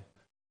away.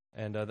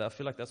 And I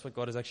feel like that's what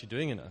God is actually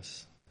doing in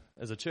us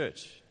as a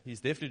church. He's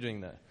definitely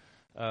doing that.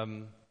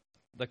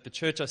 Like the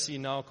church I see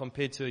now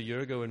compared to a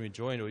year ago when we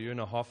joined, or a year and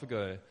a half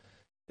ago,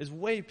 is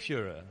way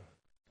purer.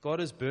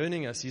 God is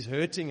burning us. He's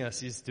hurting us.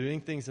 He's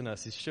doing things in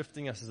us. He's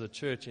shifting us as a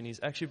church. And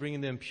He's actually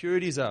bringing the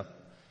impurities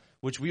up,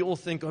 which we all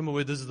think, oh my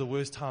word, this is the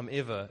worst time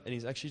ever. And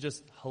He's actually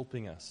just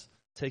helping us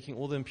taking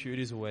all the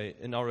impurities away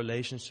in our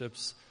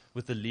relationships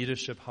with the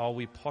leadership, how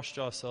we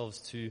posture ourselves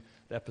to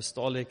the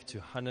apostolic,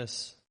 to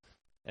Hannes.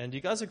 And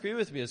you guys agree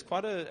with me? It's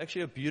quite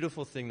actually a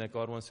beautiful thing that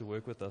God wants to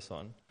work with us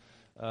on.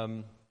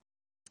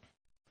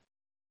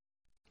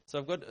 So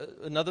I've got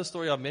another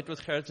story. I've met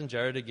with Gerrit and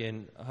Jared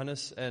again.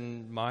 Hannes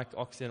and Mike,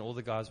 Oxley, and all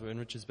the guys were in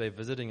Richards Bay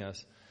visiting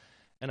us.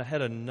 And I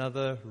had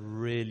another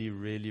really,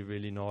 really,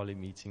 really gnarly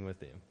meeting with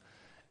them.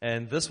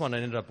 And this one I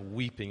ended up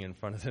weeping in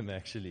front of them,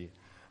 actually.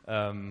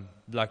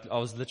 Like I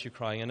was literally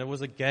crying. And it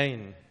was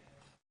again,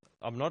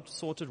 I'm not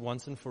sorted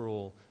once and for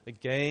all.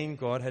 Again,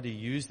 God had to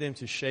use them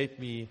to shape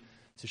me,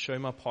 to show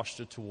my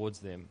posture towards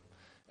them.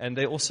 And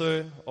they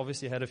also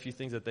obviously had a few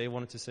things that they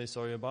wanted to say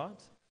sorry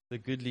about. They're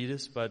good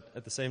leaders, but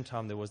at the same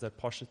time, there was that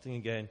posture thing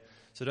again.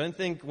 So don't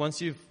think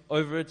once you're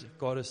over it,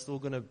 God is still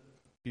going to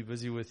be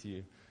busy with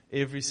you.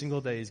 Every single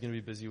day, He's going to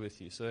be busy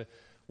with you. So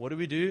what do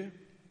we do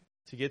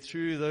to get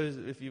through those?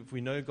 If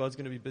we know God's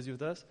going to be busy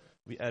with us,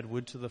 we add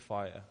wood to the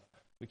fire.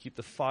 We keep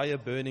the fire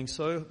burning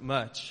so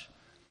much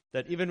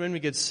that even when we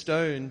get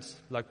stoned,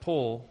 like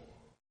Paul,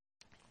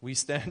 we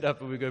stand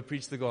up and we go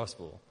preach the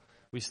gospel.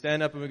 We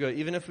stand up and we go,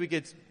 even if we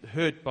get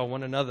hurt by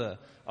one another,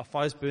 our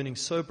fire's burning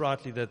so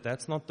brightly that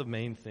that's not the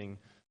main thing.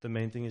 The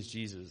main thing is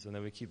Jesus, and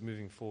then we keep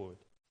moving forward.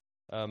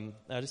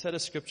 I just had a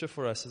scripture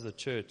for us as a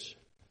church.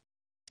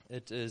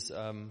 It is,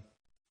 I'm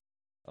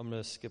going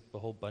to skip a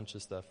whole bunch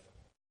of stuff.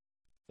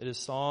 It is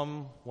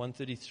Psalm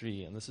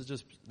 133, and this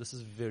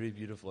is very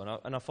beautiful.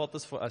 And I felt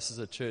this for us as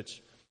a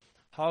church.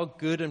 How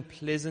good and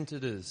pleasant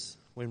it is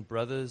when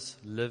brothers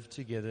live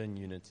together in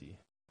unity.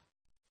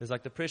 There's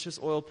like the precious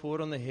oil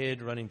poured on the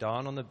head, running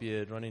down on the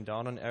beard, running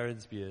down on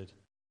Aaron's beard,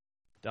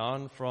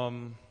 down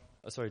upon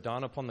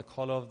the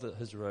collar of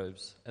his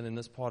robes, and then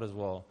this part as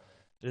well.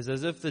 It is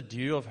as if the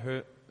dew of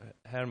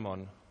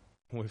Hermon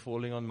were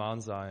falling on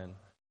Mount Zion.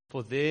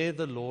 For there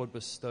the Lord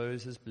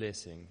bestows His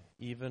blessing,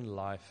 even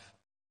life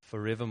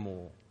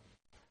forevermore.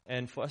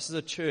 And for us as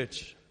a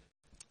church,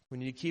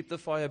 when you keep the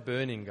fire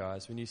burning,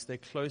 guys, when you stay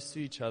close to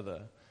each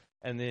other,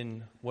 and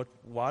then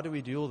why do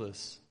we do all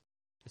this?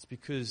 It's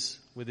because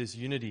with His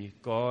unity,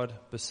 God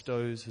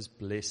bestows His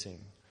blessing.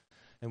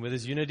 And with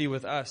His unity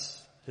with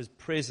us, His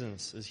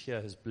presence is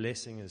here, His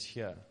blessing is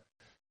here.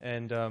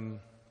 And I want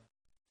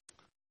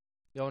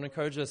to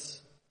encourage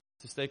us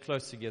to stay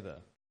close together.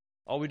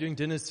 Are we doing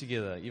dinners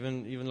together?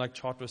 Even like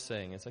Chart was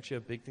saying, it's actually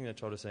a big thing that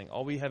Chart was saying.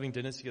 Are we having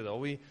dinners together? Are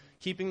we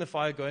keeping the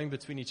fire going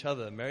between each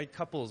other? Married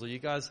couples, are you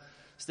guys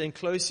staying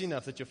close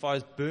enough that your fire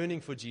is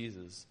burning for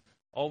Jesus?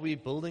 Are we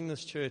building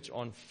this church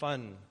on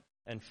fun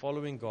and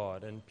following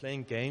God and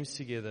playing games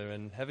together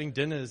and having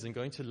dinners and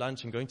going to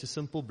lunch and going to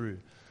Simple Brew?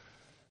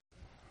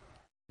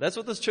 That's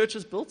what this church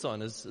is built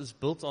on, is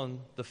built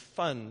on the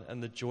fun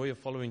and the joy of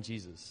following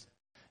Jesus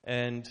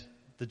and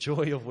the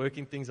joy of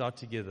working things out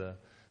together,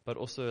 but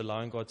also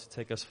allowing God to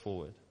take us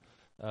forward.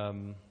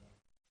 So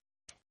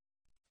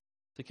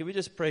can we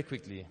just pray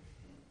quickly?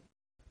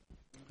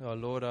 Oh,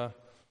 Lord, I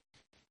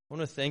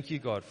want to thank You,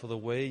 God, for the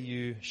way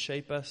You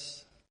shape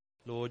us.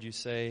 Lord, You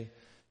say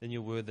in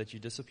Your word that You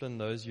discipline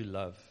those You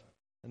love.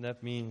 And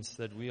that means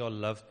that we are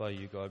loved by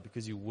You, God,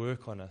 because You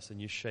work on us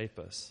and You shape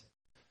us.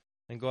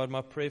 And God,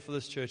 my prayer for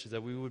this church is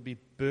that we would be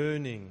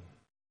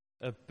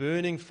a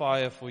burning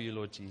fire for You,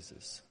 Lord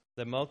Jesus.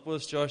 That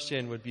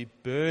Melkbosstrand would be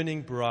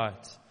burning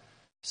bright,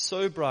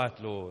 so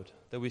bright, Lord,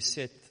 that we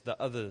set the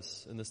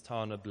others in this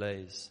town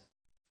ablaze.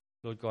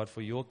 Lord God,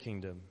 for Your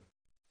kingdom.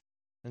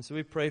 And so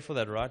we pray for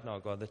that right now,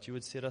 God, that You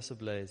would set us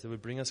ablaze, that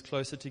would bring us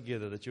closer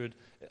together, that You would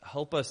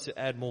help us to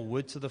add more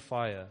wood to the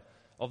fire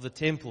of the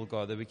temple,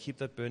 God, that we keep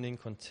that burning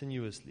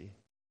continuously.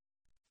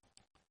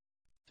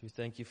 So we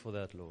thank You for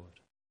that, Lord.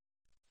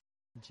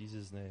 In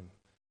Jesus' name,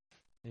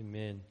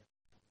 amen.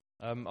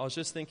 I was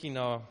just thinking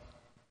now,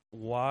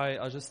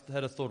 I just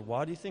had a thought,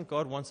 why do you think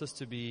God wants us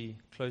to be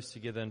close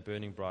together and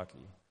burning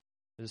brightly?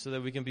 Is it so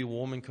that we can be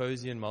warm and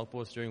cozy in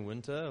Melkbos during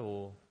winter,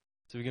 or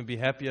so we can be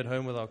happy at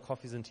home with our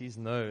coffees and teas?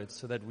 No, it's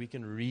so that we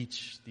can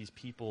reach these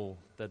people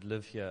that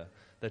live here,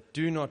 that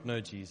do not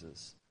know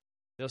Jesus.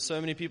 There are so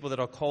many people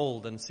that are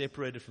cold and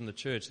separated from the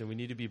church, and we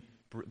need to be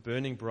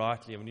burning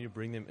brightly, and we need to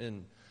bring them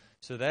in.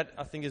 So that,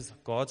 I think, is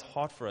God's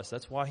heart for us.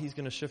 That's why He's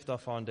going to shift our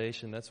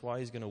foundation. That's why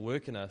He's going to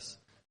work in us,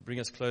 bring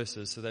us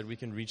closer, so that we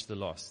can reach the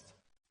lost.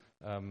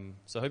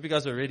 So I hope you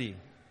guys are ready.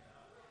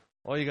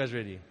 Are you guys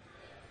ready?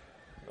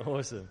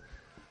 Awesome.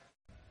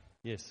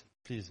 Yes,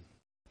 please.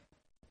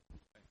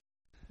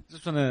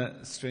 Just want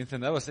to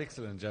strengthen. That was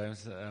excellent,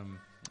 James.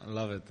 I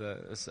love it.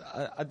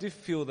 I do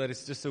feel that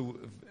it's just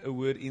a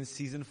word in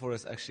season for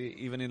us, actually,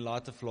 even in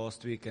light of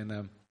last week. And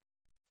I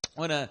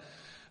want to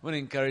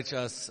encourage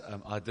us.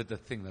 I did the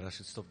thing that I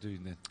should stop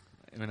doing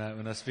that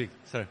when I speak.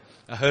 Sorry,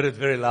 I heard it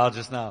very loud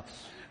just now.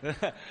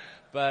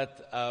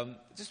 But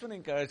just want to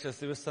encourage us.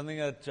 There was something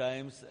that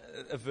James,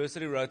 a verse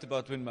that he wrote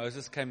about when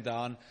Moses came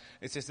down.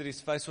 It says that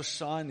his face was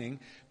shining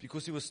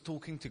because he was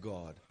talking to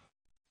God.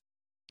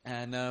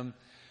 And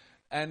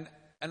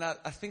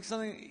I think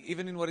something,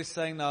 even in what he's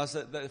saying now, is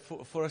that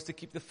for us to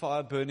keep the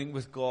fire burning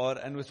with God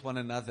and with one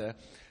another,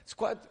 it's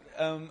quite,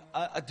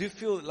 I do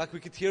feel like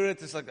we could hear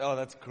it, it's like, oh,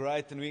 that's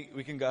great, and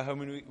we can go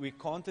home and we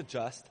can't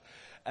adjust.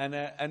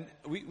 And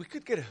we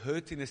could get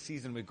hurt in a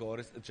season where God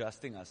is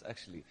adjusting us,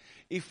 actually.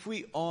 If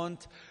we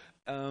aren't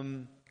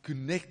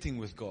connecting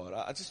with God.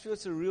 I just feel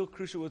it's a real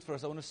crucial word for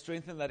us. I want to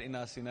strengthen that in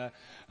us,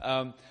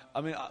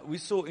 we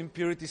saw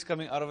impurities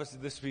coming out of us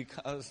this week.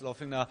 I was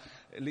laughing now.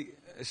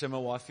 My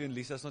wife and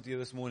Lisa's not here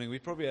this morning. We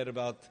probably had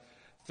about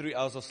 3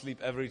 hours of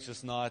sleep average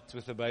this night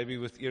with the baby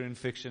with ear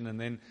infection. And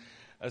then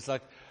it's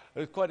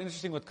quite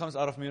interesting what comes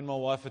out of me and my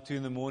wife at 2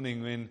 a.m.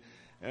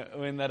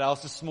 when that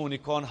house is small and you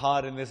can't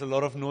hide and there's a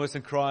lot of noise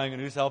and crying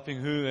and who's helping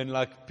who and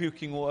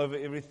puking all over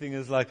everything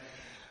is a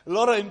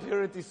lot of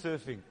impurity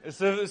surfacing,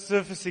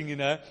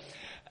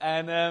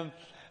 And I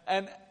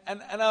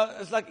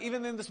was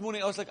even then this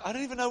morning, I was I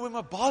don't even know where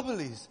my Bible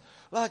is.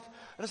 And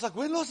it's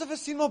when last have I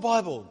seen my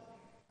Bible?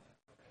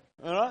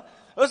 Alright?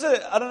 I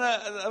don't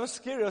know, that was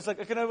scary. I was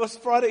okay, no, it was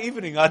Friday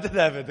evening. I didn't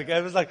have it. Okay,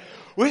 I was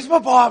where's my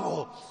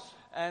Bible?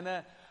 And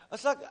I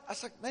was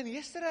man,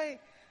 yesterday,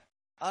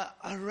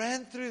 I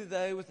ran through the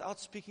day without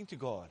speaking to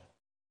God.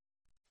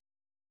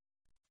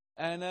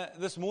 And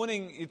this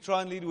morning, you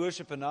try and lead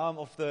worship, and now I'm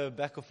off the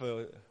back of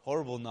a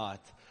horrible night.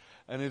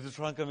 And to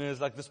try and come here, it's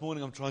this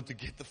morning I'm trying to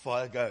get the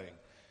fire going.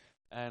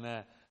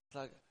 And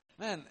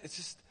man,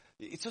 it's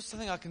just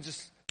something I can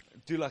just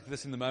do like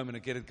this in the moment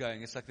and get it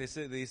going. It's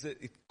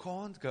it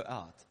can't go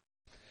out.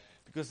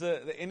 Because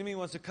the enemy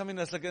wants to come in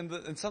us,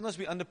 and sometimes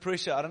we're under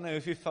pressure. I don't know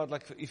if you felt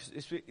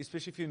especially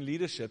if you're in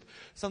leadership,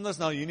 sometimes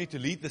now you need to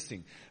lead this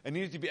thing. And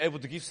you need to be able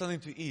to give something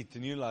to eat.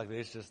 And you're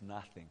there's just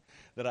nothing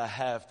that I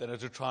have that I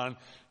have to try and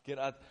get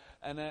out.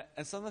 And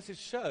sometimes it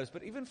shows.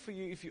 But even for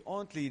you, if you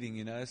aren't leading,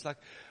 it's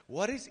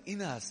what is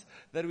in us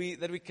that we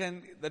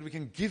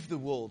can give the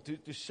world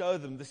to show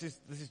them this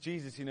is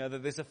Jesus,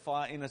 that there's a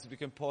fire in us that we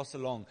can pass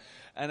along.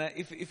 And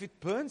if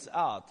it burns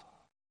out,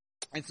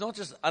 it's not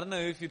just, I don't know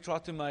if you try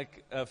to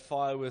make a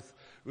fire with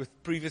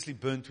previously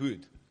burnt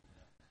wood.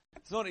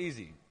 It's not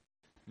easy.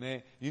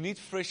 You need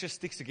fresher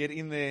sticks to get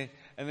in there,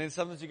 and then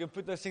sometimes you can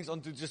put those things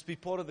on to just be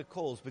part of the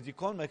coals, but you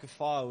can't make a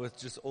fire with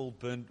just all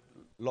burnt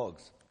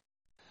logs.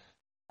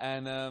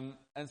 And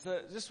so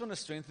I just want to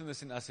strengthen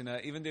this in us,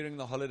 even during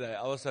the holiday.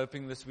 I was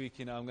hoping this week,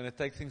 I'm going to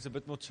take things a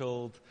bit more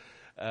chilled,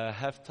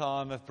 have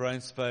time, have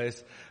brain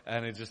space,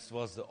 and it just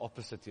was the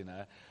opposite,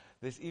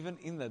 There's even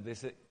in that,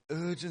 there's an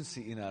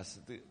urgency in us,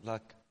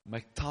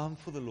 make time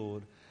for the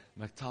Lord,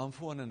 make time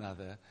for one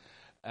another,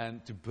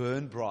 and to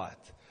burn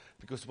bright.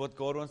 Because what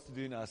God wants to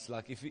do in us,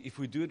 if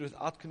we do it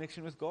without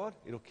connection with God,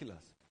 it'll kill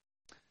us.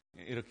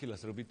 It'll kill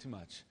us. It'll be too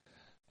much.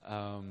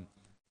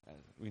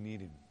 We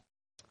need Him.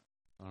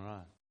 All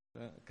right.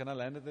 Can I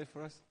land it there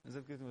for us? Is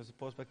that good? Was it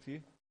pause back to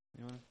you?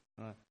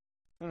 All right.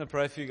 I'm going to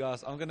pray for you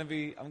guys. I'm going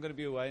to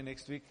be away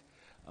next week.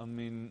 I'm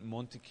in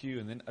Montague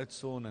and then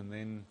Oudtshoorn and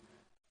then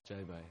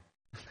J-Bay.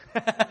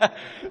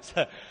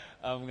 So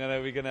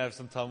we're gonna have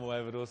some time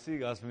away, but we'll see you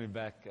guys when we're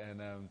back,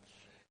 and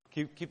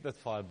keep that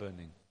fire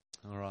burning.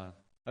 All right,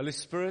 Holy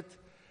Spirit,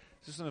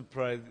 just want to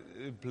pray,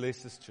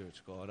 bless this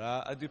church, God.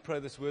 I do pray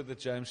this word that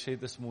James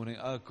shared this morning.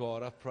 Oh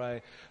God, I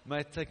pray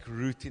may it take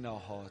root in our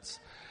hearts,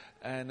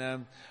 and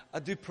I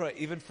do pray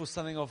even for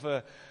something of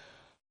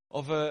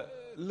a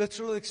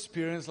literal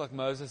experience like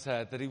Moses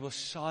had, that he was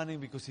shining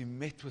because he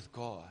met with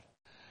God.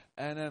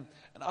 And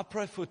I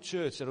pray for a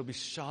church that will be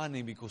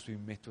shining because we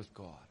met with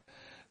God.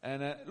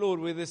 And Lord,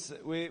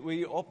 where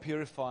you are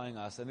purifying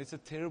us, and it's a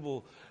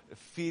terrible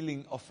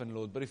feeling often,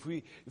 Lord. But if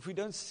we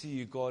don't see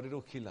you, God,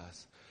 it'll kill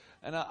us.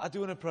 And I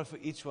do want to pray for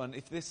each one.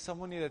 If there's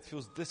someone here that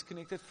feels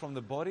disconnected from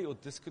the body or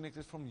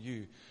disconnected from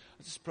you,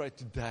 I just pray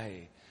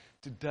today,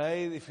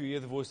 if you hear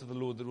the voice of the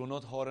Lord, that will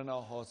not harden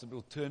our hearts, that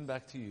will turn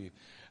back to you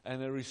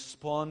and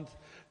respond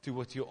to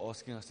what you're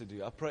asking us to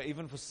do. I pray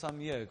even for some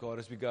here, God,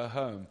 as we go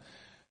home.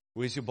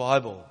 Where's your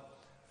Bible?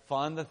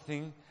 Find that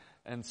thing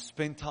and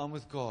spend time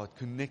with God.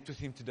 Connect with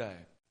Him today.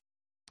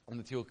 And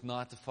that He'll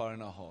ignite the fire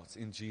in our hearts.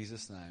 In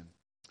Jesus' name,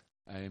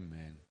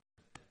 amen.